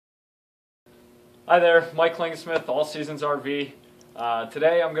Hi there, Mike Klingsmith, All Seasons RV.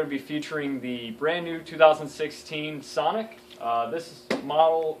 Today I'm going to be featuring the brand new 2016 Sonic. This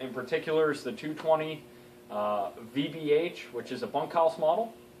model in particular is the 220 VBH, which is a bunkhouse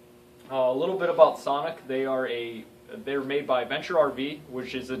model. A little bit about Sonic. They're made by Venture RV,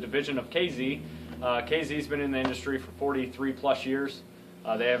 which is a division of KZ. KZ's been in the industry for 43 plus years.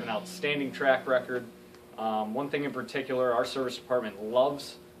 They have an outstanding track record. One thing in particular, our service department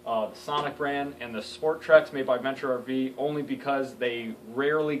loves the Sonic brand and the Sport Treks made by Venture RV only because they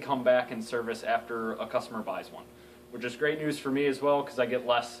rarely come back in service after a customer buys one, which is great news for me as well because I get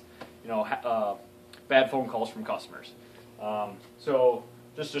less, bad phone calls from customers. So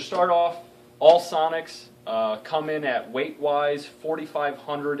just to start off, all Sonics come in at weight-wise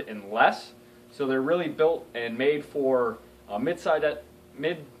 4,500 and less, so they're really built and made for mid-size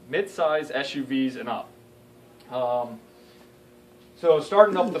SUVs and up. So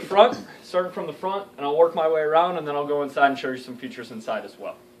starting from the front, and I'll work my way around, and then I'll go inside and show you some features inside as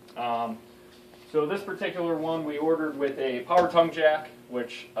well. So this particular one we ordered with a power tongue jack,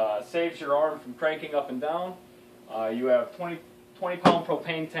 which saves your arm from cranking up and down. You have 20-pound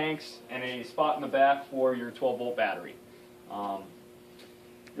propane tanks and a spot in the back for your 12-volt battery.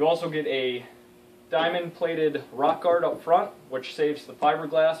 You also get a diamond-plated rock guard up front, which saves the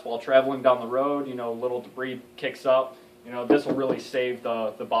fiberglass while traveling down the road. Little debris kicks up. This will really save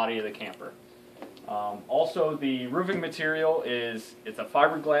the body of the camper. Also, the roofing material it's a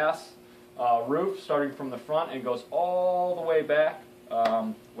fiberglass roof starting from the front and goes all the way back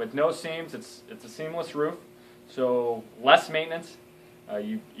with no seams. It's a seamless roof, so less maintenance.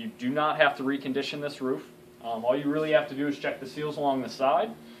 You do not have to recondition this roof. All you really have to do is check the seals along the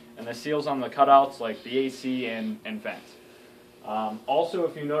side and the seals on the cutouts like the AC and vents. Also,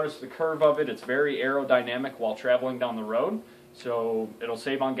 if you notice the curve of it, it's very aerodynamic while traveling down the road, so it'll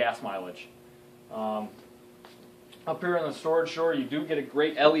save on gas mileage. Up here in the storage door, you do get a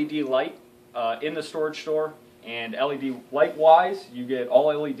great LED light in the storage door, and LED light-wise, you get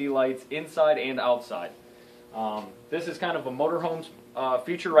all LED lights inside and outside. This is kind of a motorhome's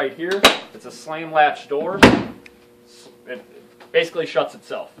feature right here. It's a slam latch door. It basically shuts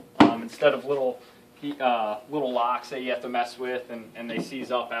itself instead of little locks that you have to mess with and they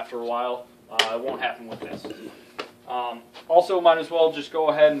seize up after a while. It won't happen with this. Also, might as well just go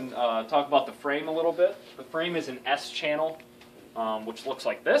ahead and talk about the frame a little bit. The frame is an S channel, which looks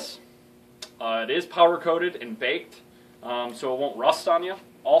like this. It is powder coated and baked, so it won't rust on you.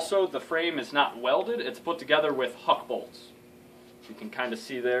 Also, the frame is not welded. It's put together with huck bolts. You can kind of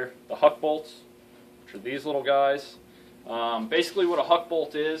see there the huck bolts, which are these little guys. Basically, what a huck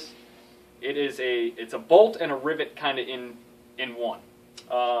bolt is, it's a bolt and a rivet kind of in one.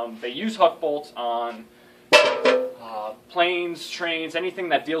 They use huck bolts on planes, trains, anything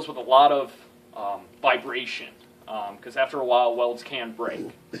that deals with a lot of vibration, because after a while welds can break.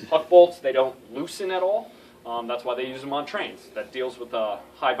 Huck bolts, they don't loosen at all. That's why they use them on trains that deals with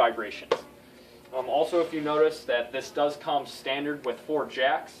high vibrations. Also, if you notice that this does come standard with 4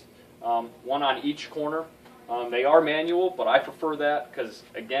 jacks, one on each corner. They are manual, but I prefer that because,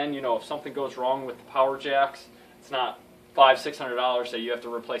 again, if something goes wrong with the power jacks, it's not $500–600 that you have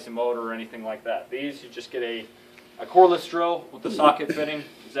to replace a motor or anything like that. These, you just get a cordless drill with the socket fitting,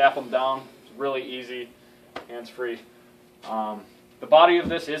 zap them down. It's really easy, hands-free. The body of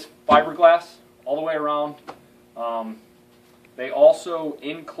this is fiberglass all the way around. They also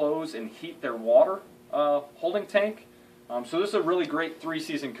enclose and heat their water holding tank. So this is a really great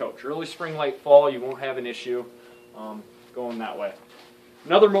 3-season coach. Early spring, late fall, you won't have an issue going that way.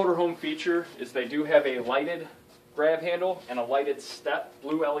 Another motorhome feature is they do have a lighted grab handle and a lighted step,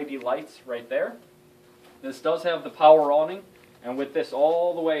 blue LED lights right there. This does have the power awning, and with this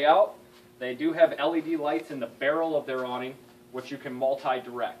all the way out, they do have LED lights in the barrel of their awning, which you can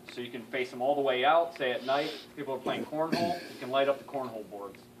multi-direct. So you can face them all the way out. Say at night, people are playing cornhole, you can light up the cornhole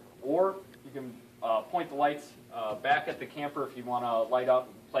boards. Or you can point the lights back at the camper if you want to light up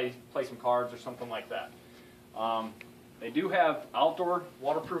and play some cards or something like that. They do have outdoor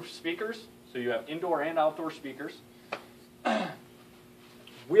waterproof speakers, so you have indoor and outdoor speakers.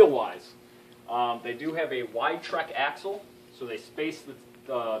 Wheel-wise, they do have a wide trek axle, so they space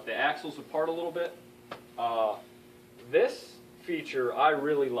the axles apart a little bit. This feature I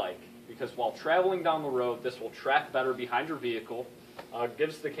really like because while traveling down the road, this will track better behind your vehicle.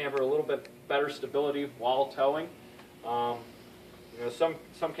 Gives the camper a little bit better stability while towing.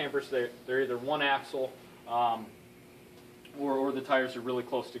 Some campers they're either one axle or the tires are really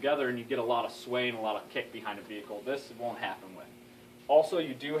close together, and you get a lot of sway and a lot of kick behind a vehicle. This won't happen with. Also,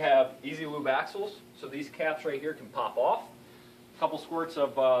 you do have easy lube axles, so these caps right here can pop off. couple squirts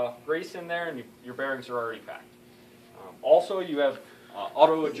of grease in there, and your bearings are already packed. Also, you have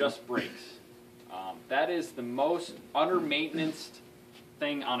auto adjust brakes. That is the most under-maintenanced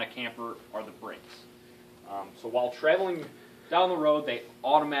thing on a camper are the brakes. So while traveling down the road, they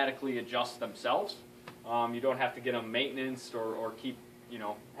automatically adjust themselves. You don't have to get them maintenance or keep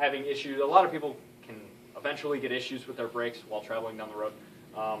having issues. A lot of people can eventually get issues with their brakes while traveling down the road.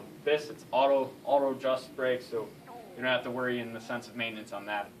 It's auto adjust brakes, so you don't have to worry in the sense of maintenance on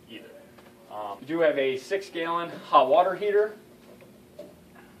that either. You do have a 6-gallon hot water heater.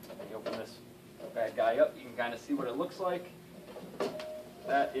 Let me open this bad guy up. You can kind of see what it looks like.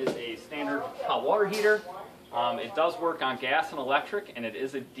 That is a standard hot water heater. It does work on gas and electric, and it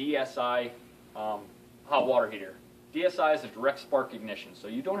is a DSI hot water heater. DSI is a direct spark ignition, so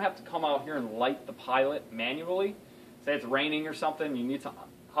you don't have to come out here and light the pilot manually. Say it's raining or something, you need some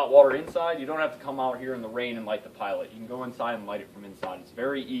hot water inside, you don't have to come out here in the rain and light the pilot. You can go inside and light it from inside. It's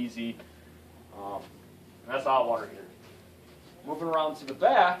very easy. That's a hot water heater. Moving around to the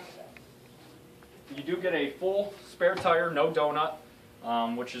back, you do get a full spare tire, no donut,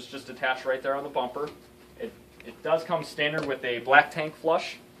 which is just attached right there on the bumper. It does come standard with a black tank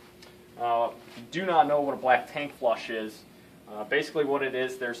flush. If you do not know what a black tank flush is, basically what it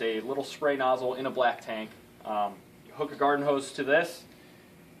is, there's a little spray nozzle in a black tank. You hook a garden hose to this.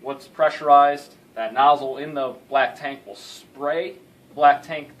 Once pressurized, that nozzle in the black tank will spray the black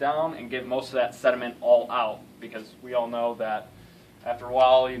tank down and get most of that sediment all out, because we all know that after a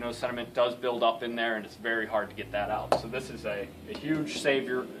while, sediment does build up in there and it's very hard to get that out. So this is a huge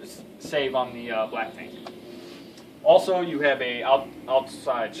save on the black tank. Also, you have a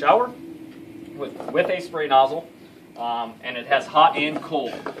outside shower with a spray nozzle, and it has hot and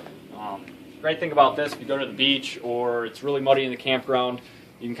cold. Great thing about this, if you go to the beach or it's really muddy in the campground,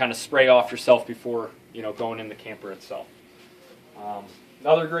 you can kind of spray off yourself before going in the camper itself.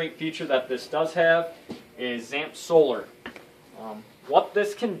 Another great feature that this does have is ZAMP Solar. What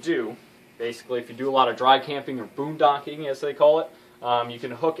this can do, basically, if you do a lot of dry camping or boondocking, as they call it, you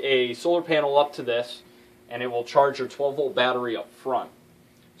can hook a solar panel up to this, and it will charge your 12-volt battery up front.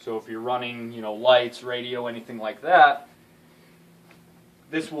 So if you're running, lights, radio, anything like that,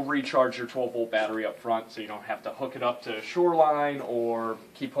 this will recharge your 12-volt battery up front, so you don't have to hook it up to shoreline or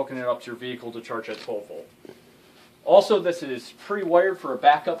keep hooking it up to your vehicle to charge at 12-volt. Also, this is pre-wired for a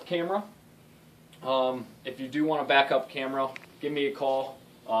backup camera. If you do want a backup camera, give me a call.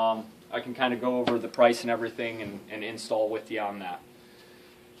 I can kind of go over the price and everything and install with you on that.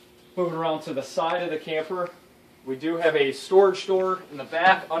 Moving around to the side of the camper, we do have a storage door in the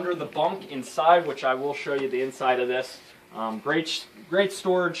back under the bunk inside, which I will show you the inside of this. Great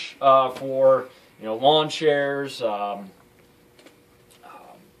storage for lawn chairs,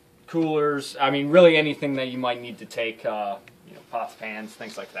 coolers. I mean, really anything that you might need to take, pots, pans,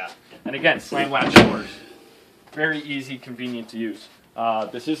 things like that. And again, slam latch doors. Very easy, convenient to use.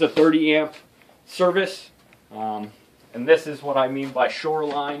 This is a 30 amp service, and this is what I mean by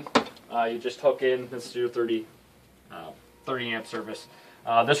shoreline. You just hook in. This is your 30 amp service.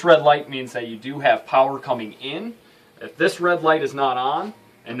 This red light means that you do have power coming in. If this red light is not on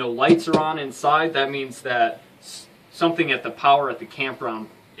and no lights are on inside, that means that something at the power at the campground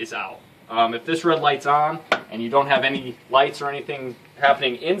is out. If this red light's on and you don't have any lights or anything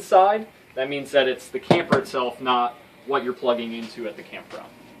happening inside, that means that it's the camper itself, not what you're plugging into at the campground.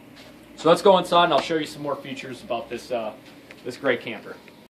 So let's go inside and I'll show you some more features about this great camper.